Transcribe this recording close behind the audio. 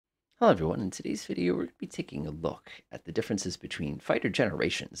Hello everyone, in today's video we're going to be taking a look at the differences between fighter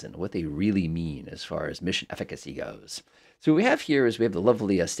generations and what they really mean as far as mission efficacy goes. So what we have here is we have the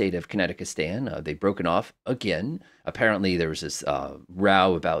lovely state of Connecticut. They've broken off again. Apparently there was this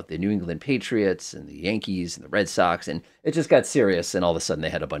row about the New England Patriots and the Yankees and the Red Sox, and it just got serious, and all of a sudden they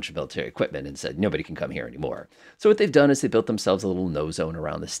had a bunch of military equipment and said nobody can come here anymore. So what they've done is they built themselves a little no zone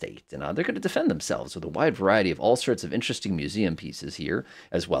around the state, and they're going to defend themselves with a wide variety of all sorts of interesting museum pieces here,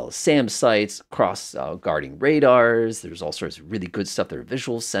 as well as SAM sites, cross-guarding radars. There's all sorts of really good stuff. There are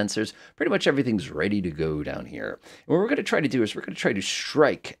visual sensors. Pretty much everything's ready to go down here. And what we're going to try to do is we're going to try to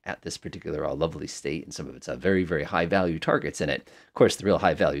strike at this particular lovely state and some of its very, very high-value targets in it. Of course, the real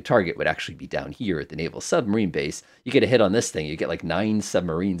high-value target would actually be down here at the Naval Submarine Base. You get a hit on this thing, you get like 9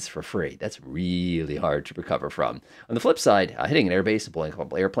 submarines for free. That's really hard to recover from. On the flip side, hitting an airbase and blowing a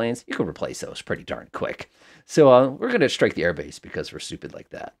couple airplanes, you can replace those pretty darn quick. So we're going to strike the airbase because we're stupid like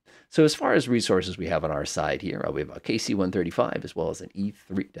that. So as far as resources we have on our side here, we have a KC-135 as well as an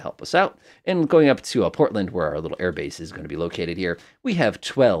E-3 to help us out. And going up to Portland, where our little airbase is going to be located here, we have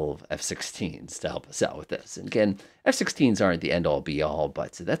 12 F-16s to help us out with this. And again, F-16s aren't the end-all be-all,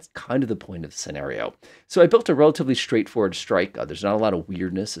 but that's kind of the point of the scenario. So I built a relatively straightforward strike. There's not a lot of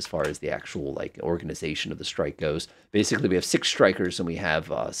weirdness as far as the actual organization of the strike goes. Basically, we have 6 strikers and we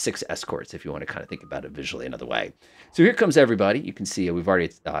have 6 escorts, if you want to kind of think about it visually another way. So here comes everybody. You can see we've already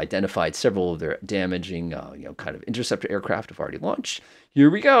identified several of their damaging, kind of interceptor aircraft have already launched. Here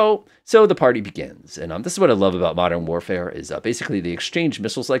we go. So the party begins. And this is what I love about modern warfare is basically they exchange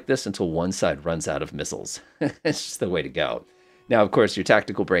missiles like this until one side runs out of missiles. It's just the way to go. Now, of course, your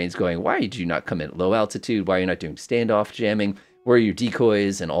tactical brain's going, why did you not come in at low altitude? Why are you not doing standoff jamming? Where are your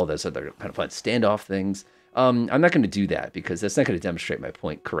decoys and all those other kind of fun standoff things? I'm not going to do that because that's not going to demonstrate my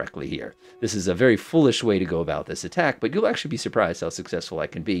point correctly here. This is a very foolish way to go about this attack, but you'll actually be surprised how successful I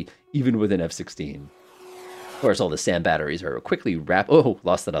can be, even with an F-16. Of course, all the SAM batteries are quickly oh,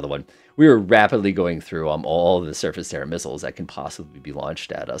 lost another one. We are rapidly going through all the surface-to-air missiles that can possibly be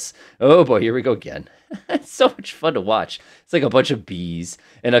launched at us. Oh boy, here we go again. It's so much fun to watch. It's like a bunch of bees.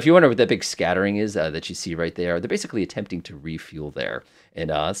 And if you wonder what that big scattering is that you see right there, they're basically attempting to refuel there.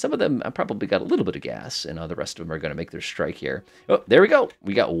 And some of them probably got a little bit of gas, and the rest of them are going to make their strike here. Oh, there we go.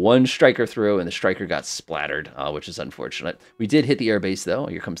 We got one striker through, and the striker got splattered, which is unfortunate. We did hit the airbase, though.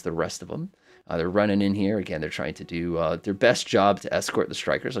 Here comes the rest of them. They're running in here. Again, they're trying to do their best job to escort the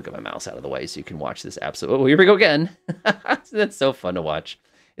strikers. I'll get my mouse out of the way so you can watch this absolute... Oh, here we go again. That's so fun to watch.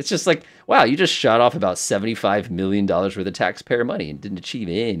 It's just like, wow, you just shot off about $75 million worth of taxpayer money and didn't achieve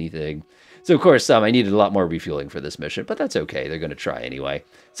anything. So, of course, I needed a lot more refueling for this mission, but that's okay. They're going to try anyway.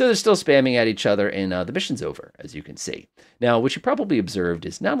 So they're still spamming at each other, and the mission's over, as you can see. Now, what you probably observed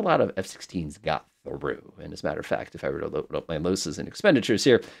is not a lot of F-16s got through. And as a matter of fact, if I were to load up my losses and expenditures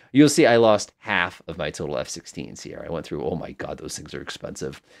here, you'll see I lost half of my total F-16s here. I went through, oh my God, those things are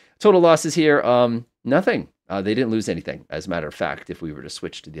expensive. Total losses here, nothing. They didn't lose anything. As a matter of fact, if we were to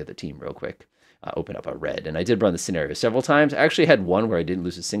switch to the other team real quick, open up a red. And I did run the scenario several times. I actually had one where I didn't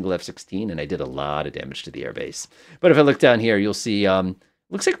lose a single F-16, and I did a lot of damage to the airbase. But if I look down here, you'll see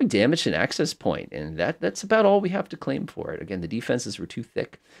looks like we damaged an access point, and that's about all we have to claim for it. Again, the defenses were too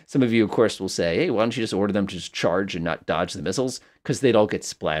thick. Some of you, of course, will say, hey, why don't you just order them to just charge and not dodge the missiles? Because they'd all get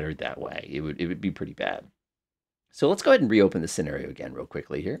splattered that way. It would be pretty bad. So let's go ahead and reopen the scenario again real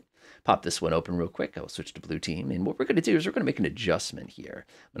quickly here. Pop this one open real quick. I'll switch to blue team. And what we're going to do is we're going to make an adjustment here.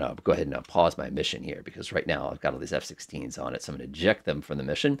 I'm going to go ahead and pause my mission here because right now I've got all these F-16s on it. So I'm going to eject them from the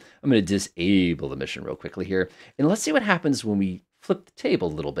mission. I'm going to disable the mission real quickly here. And let's see what happens when we flip the table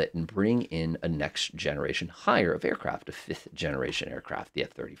a little bit and bring in a next generation higher of aircraft, a 5th generation aircraft, the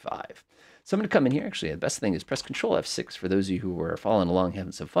F-35. So I'm going to come in here. Actually, the best thing is press Control F6 for those of you who are following along,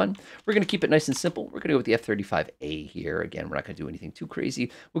 having some fun. We're going to keep it nice and simple. We're going to go with the F-35A here. Again, we're not going to do anything too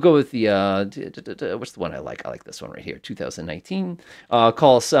crazy. We'll go with the, what's the one I like? I like this one right here, 2019.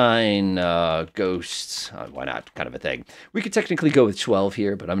 Call sign, Ghosts, why not, kind of a thing. We could technically go with 12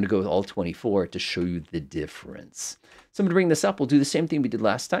 here, but I'm going to go with all 24 to show you the difference. So I'm going to bring this up. We'll do the same thing we did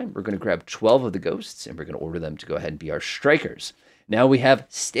last time. We're going to grab 12 of the Ghosts, and we're going to order them to go ahead and be our strikers. Now we have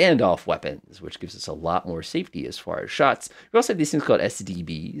standoff weapons, which gives us a lot more safety as far as shots. We also have these things called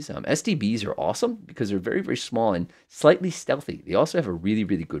SDBs. SDBs are awesome because they're very, very small and slightly stealthy. They also have a really,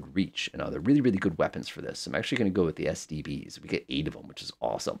 really good reach, and they're really, really good weapons for this. I'm actually going to go with the SDBs. We get 8 of them, which is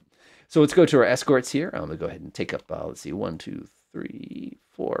awesome. So let's go to our escorts here. I'm going to go ahead and take up, let's see, 1, 2, 3,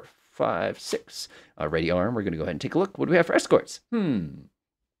 4, 5, 6. Ready arm. We're going to go ahead and take a look. What do we have for escorts?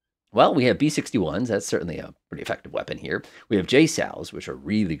 Well, we have B-61s. That's certainly a pretty effective weapon here. We have JSOWs, which are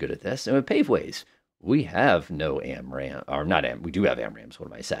really good at this. And we have Paveways. We have no AMRAM, or not AM, we do have AMRAMs, what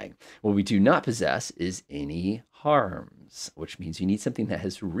am I saying? What we do not possess is any harms, which means you need something that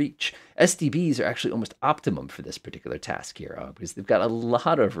has reach. SDBs are actually almost optimum for this particular task here because they've got a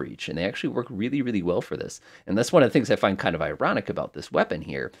lot of reach and they actually work really, really well for this. And that's one of the things I find kind of ironic about this weapon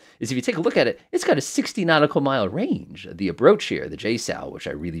here is if you take a look at it, it's got a 60 nautical mile range. The approach here, the JSOW, which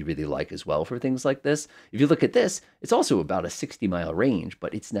I really, really like as well for things like this. If you look at this, it's also about a 60-mile range,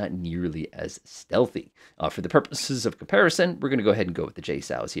 but it's not nearly as stealthy. For the purposes of comparison, we're going to go ahead and go with the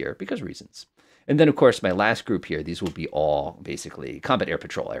JSOWs here because reasons. And then, of course, my last group here, these will be all basically combat air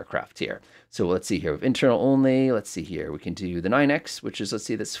patrol aircraft here. So let's see here with internal only. Let's see here. We can do the 9X, which is, let's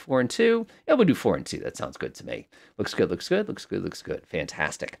see, that's 4 and 2. Yeah, we'll do 4 and 2. That sounds good to me. Looks good, looks good, looks good, looks good.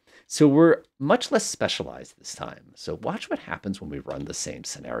 Fantastic. So we're much less specialized this time. So watch what happens when we run the same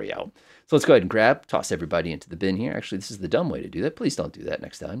scenario. So let's go ahead and toss everybody into the bin here. Actually, this is the dumb way to do that. Please don't do that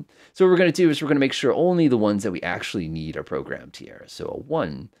next time. So what we're going to do is we're going to make sure only the ones that we actually need are programmed here. So a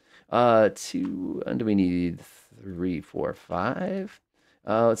 1, 2, and do we need 3, 4, 5?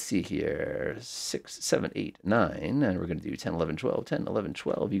 Let's see here, 6, 7, 8, 9, and we're going to do 10, 11, 12, 10, 11,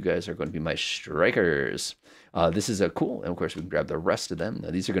 12. You guys are going to be my strikers. This is a cool, and of course we can grab the rest of them.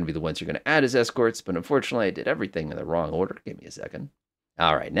 Now these are going to be the ones you're going to add as escorts, but unfortunately I did everything in the wrong order. Give me a second.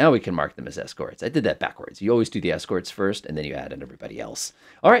 All right, now we can mark them as escorts. I did that backwards. You always do the escorts first, and then you add in everybody else.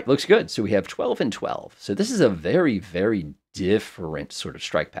 All right, looks good. So we have 12 and 12. So this is a very, very different sort of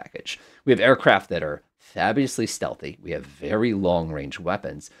strike package. We have aircraft that are fabulously stealthy. We have very long-range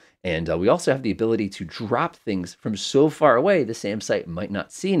weapons. And we also have the ability to drop things from so far away, the SAM site might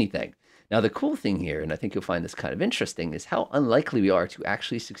not see anything. Now, the cool thing here, and I think you'll find this kind of interesting, is how unlikely we are to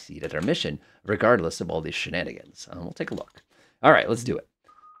actually succeed at our mission, regardless of all these shenanigans. We'll take a look. All right, let's do it.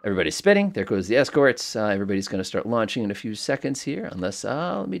 Everybody's spinning. There goes the escorts. Everybody's going to start launching in a few seconds here, unless,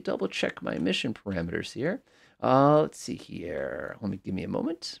 let me double check my mission parameters here. Let's see here. Give me a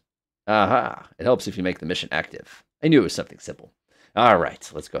moment. Aha. It helps if you make the mission active. I knew it was something simple. All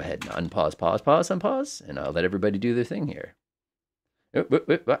right, let's go ahead and unpause, pause, pause, unpause, and I'll let everybody do their thing here. There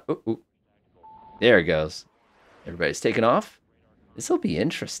it goes. Everybody's taking off. This will be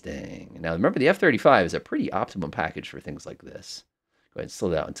interesting. Now, remember, the F-35 is a pretty optimum package for things like this. Go ahead and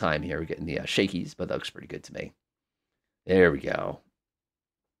slow down time here. We're getting the shakies, but that looks pretty good to me. There we go.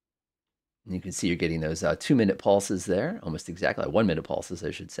 And you can see you're getting those 2-minute pulses there, almost exactly 1-minute pulses,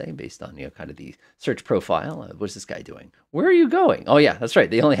 I should say, based on kind of the search profile. What's this guy doing? Where are you going? Oh yeah, that's right.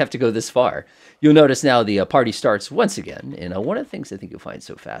 They only have to go this far. You'll notice now the party starts once again. And one of the things I think you'll find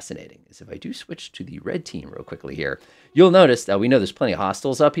so fascinating is if I do switch to the red team real quickly here, you'll notice that we know there's plenty of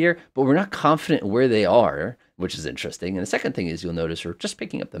hostiles up here, but we're not confident where they are, which is interesting. And the second thing is you'll notice we're just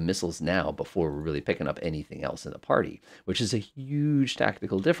picking up the missiles now before we're really picking up anything else in the party, which is a huge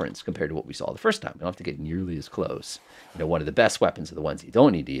tactical difference compared to what we saw the first time. We don't have to get nearly as close. One of the best weapons are the ones you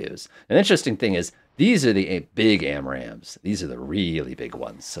don't need to use. An interesting thing is these are the big AMRAMs. These are the really big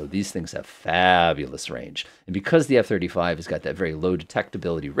ones. So these things have fabulous range. And because the F-35 has got that very low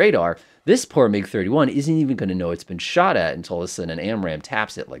detectability radar, this poor MiG-31 isn't even going to know it's been shot at until all of a sudden an AMRAM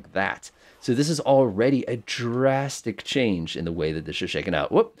taps it like that. So this is already a drastic change in the way that this is shaken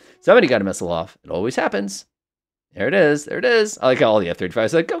out. Whoop, somebody got a missile off. It always happens. There it is. There it is. I like how all the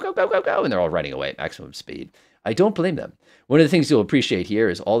F-35s are like, go, go, go, go, go. And they're all running away at maximum speed. I don't blame them. One of the things you'll appreciate here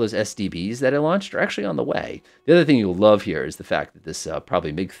is all those SDBs that I launched are actually on the way. The other thing you'll love here is the fact that this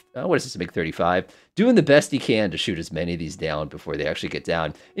probably MiG-35, doing the best he can to shoot as many of these down before they actually get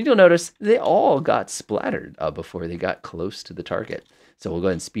down. And you'll notice they all got splattered before they got close to the target. So we'll go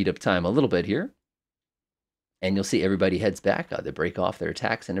ahead and speed up time a little bit here. And you'll see everybody heads back. They break off their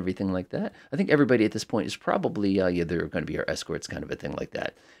attacks and everything like that. I think everybody at this point is probably they're going to be our escorts, kind of a thing like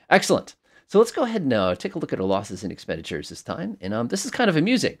that. Excellent. So let's go ahead and take a look at our losses and expenditures this time. And this is kind of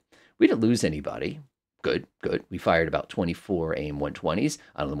amusing. We didn't lose anybody. Good, good. We fired about 24 AIM-120s.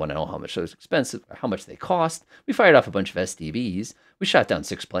 I don't want to know how much those expensive or how much they cost. We fired off a bunch of SDBs. We shot down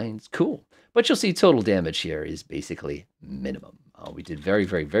 6 planes. Cool. But you'll see total damage here is basically minimum. We did very,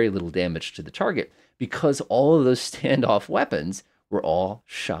 very, very little damage to the target because all of those standoff weapons were all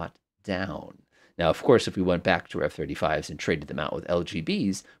shot down. Now, of course, if we went back to our F-35s and traded them out with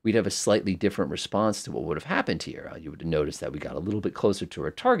LGBs, we'd have a slightly different response to what would have happened here. You would have noticed that we got a little bit closer to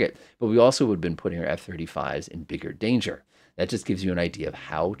our target, but we also would have been putting our F-35s in bigger danger. That just gives you an idea of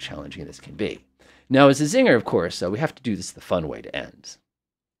how challenging this can be. Now, as a zinger, of course, we have to do this the fun way to end.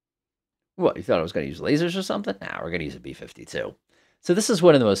 What, you thought I was going to use lasers or something? Nah, we're going to use a B-52. So this is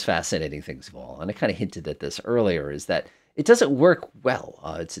one of the most fascinating things of all, and I kind of hinted at this earlier, is that it doesn't work well.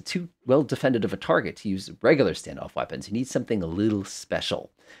 It's a too well defended of a target to use regular standoff weapons. You need something a little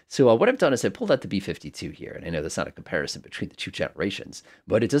special. So what I've done is I pulled out the B-52 here, and I know that's not a comparison between the two generations,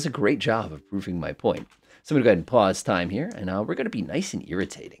 but it does a great job of proving my point. So I'm going to go ahead and pause time here, and we're going to be nice and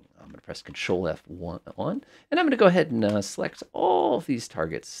irritating. I'm going to press Control F1 on, and I'm going to go ahead and select all of these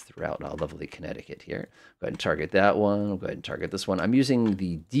targets throughout lovely Connecticut here. Go ahead and target that one. I'll go ahead and target this one. I'm using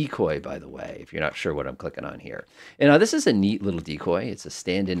the decoy, by the way, if you're not sure what I'm clicking on here. And this is a neat little decoy. It's a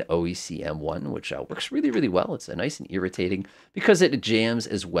stand-in OEC M1, which works really, really well. It's nice and irritating because it jams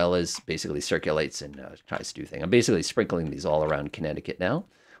as well as basically circulates and tries to do things. I'm basically sprinkling these all around Connecticut now.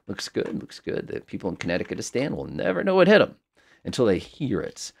 Looks good, looks good. The people in Connecticut stand will never know what hit them until they hear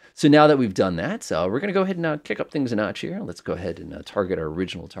it. So now that we've done that, we're going to go ahead and kick up things a notch here. Let's go ahead and target our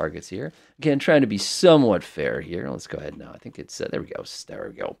original targets here. Again, trying to be somewhat fair here. Let's go ahead now. I think it's, there we go. There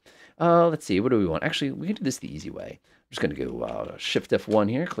we go. Let's see, what do we want? Actually, we can do this the easy way. I'm just going to go Shift F1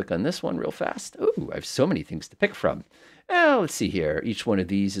 here, click on this one real fast. Ooh, I have so many things to pick from. Let's see here. Each one of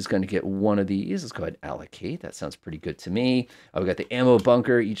these is going to get one of these. Let's go ahead and allocate. That sounds pretty good to me. We got the ammo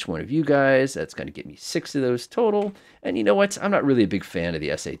bunker, each one of you guys. That's going to get me 6 of those total. And you know what? I'm not really a big fan of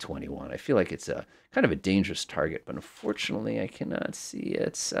the SA-21. I feel like it's a kind of a dangerous target, but unfortunately I cannot see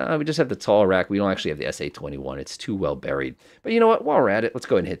it. We just have the tall rack. We don't actually have the SA-21. It's too well buried. But you know what? While we're at it, let's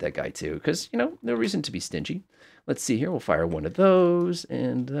go ahead and hit that guy too, because, you know, no reason to be stingy. Let's see here. We'll fire one of those.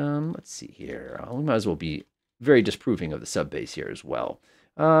 And let's see here. We might as well be very disproving of the sub base here as well.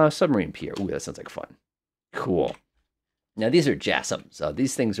 Submarine pier. Ooh, that sounds like fun. Cool. Now, these are JASSMs.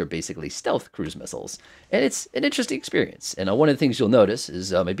 These things are basically stealth cruise missiles, and it's an interesting experience. And one of the things you'll notice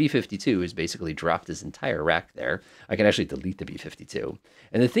is my B-52 has basically dropped his entire rack there. I can actually delete the B-52.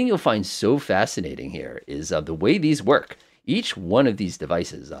 And the thing you'll find so fascinating here is the way these work. Each one of these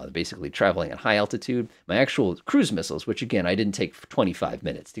devices, basically traveling at high altitude, my actual cruise missiles, which again, I didn't take 25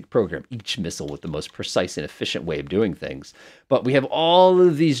 minutes to program each missile with the most precise and efficient way of doing things. But we have all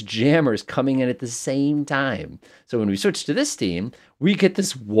of these jammers coming in at the same time. So when we switch to this team, we get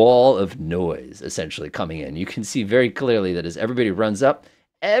this wall of noise essentially coming in. You can see very clearly that as everybody runs up,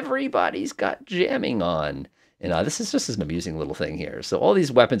 everybody's got jamming on. And this is just an amusing little thing here. So all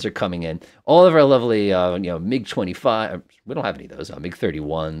these weapons are coming in. All of our lovely, MiG-25, we don't have any of those,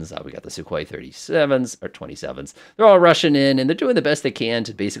 MiG-31s. We got the Sukhoi 37s, or 27s. They're all rushing in, and they're doing the best they can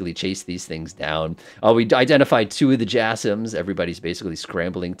to basically chase these things down. We identified 2 of the JASSMs. Everybody's basically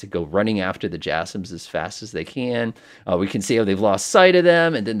scrambling to go running after the JASSMs as fast as they can. We can see how they've lost sight of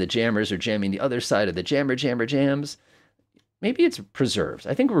them, and then the jammers are jamming the other side of the jams. Maybe it's preserves.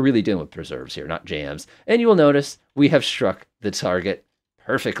 I think we're really dealing with preserves here, not jams. And you will notice we have struck the target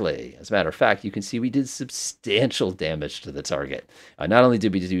perfectly. As a matter of fact, you can see we did substantial damage to the target. Not only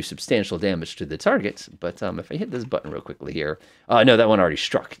did we do substantial damage to the target, but if I hit this button real quickly here, no, that one already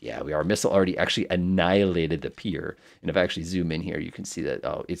struck. Yeah, our missile already actually annihilated the pier. And if I actually zoom in here, you can see that,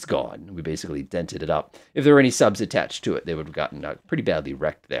 it's gone. We basically dented it up. If there were any subs attached to it, they would have gotten pretty badly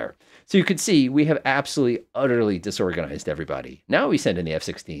wrecked there. So you can see we have absolutely, utterly disorganized everybody. Now we send in the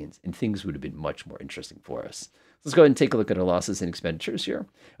F-16s, and things would have been much more interesting for us. Let's go ahead and take a look at our losses and expenditures here.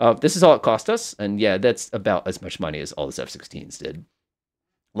 This is all it cost us, and yeah, that's about as much money as all those F-16s did.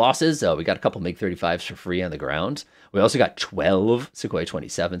 Losses, we got a couple MiG-35s for free on the ground. We also got 12 Sukhoi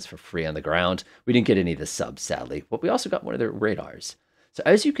 27s for free on the ground. We didn't get any of the subs, sadly, but we also got one of their radars. So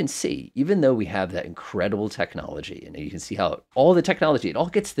as you can see, even though we have that incredible technology, and you can see how all the technology, it all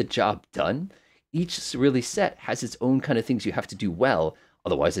gets the job done, each really set has its own kind of things you have to do well,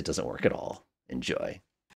 otherwise it doesn't work at all. Enjoy.